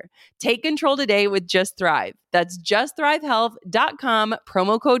GOALDIGGER. Take control today with Just Thrive. That's justthrivehealth.com,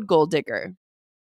 promo code GOALDIGGER.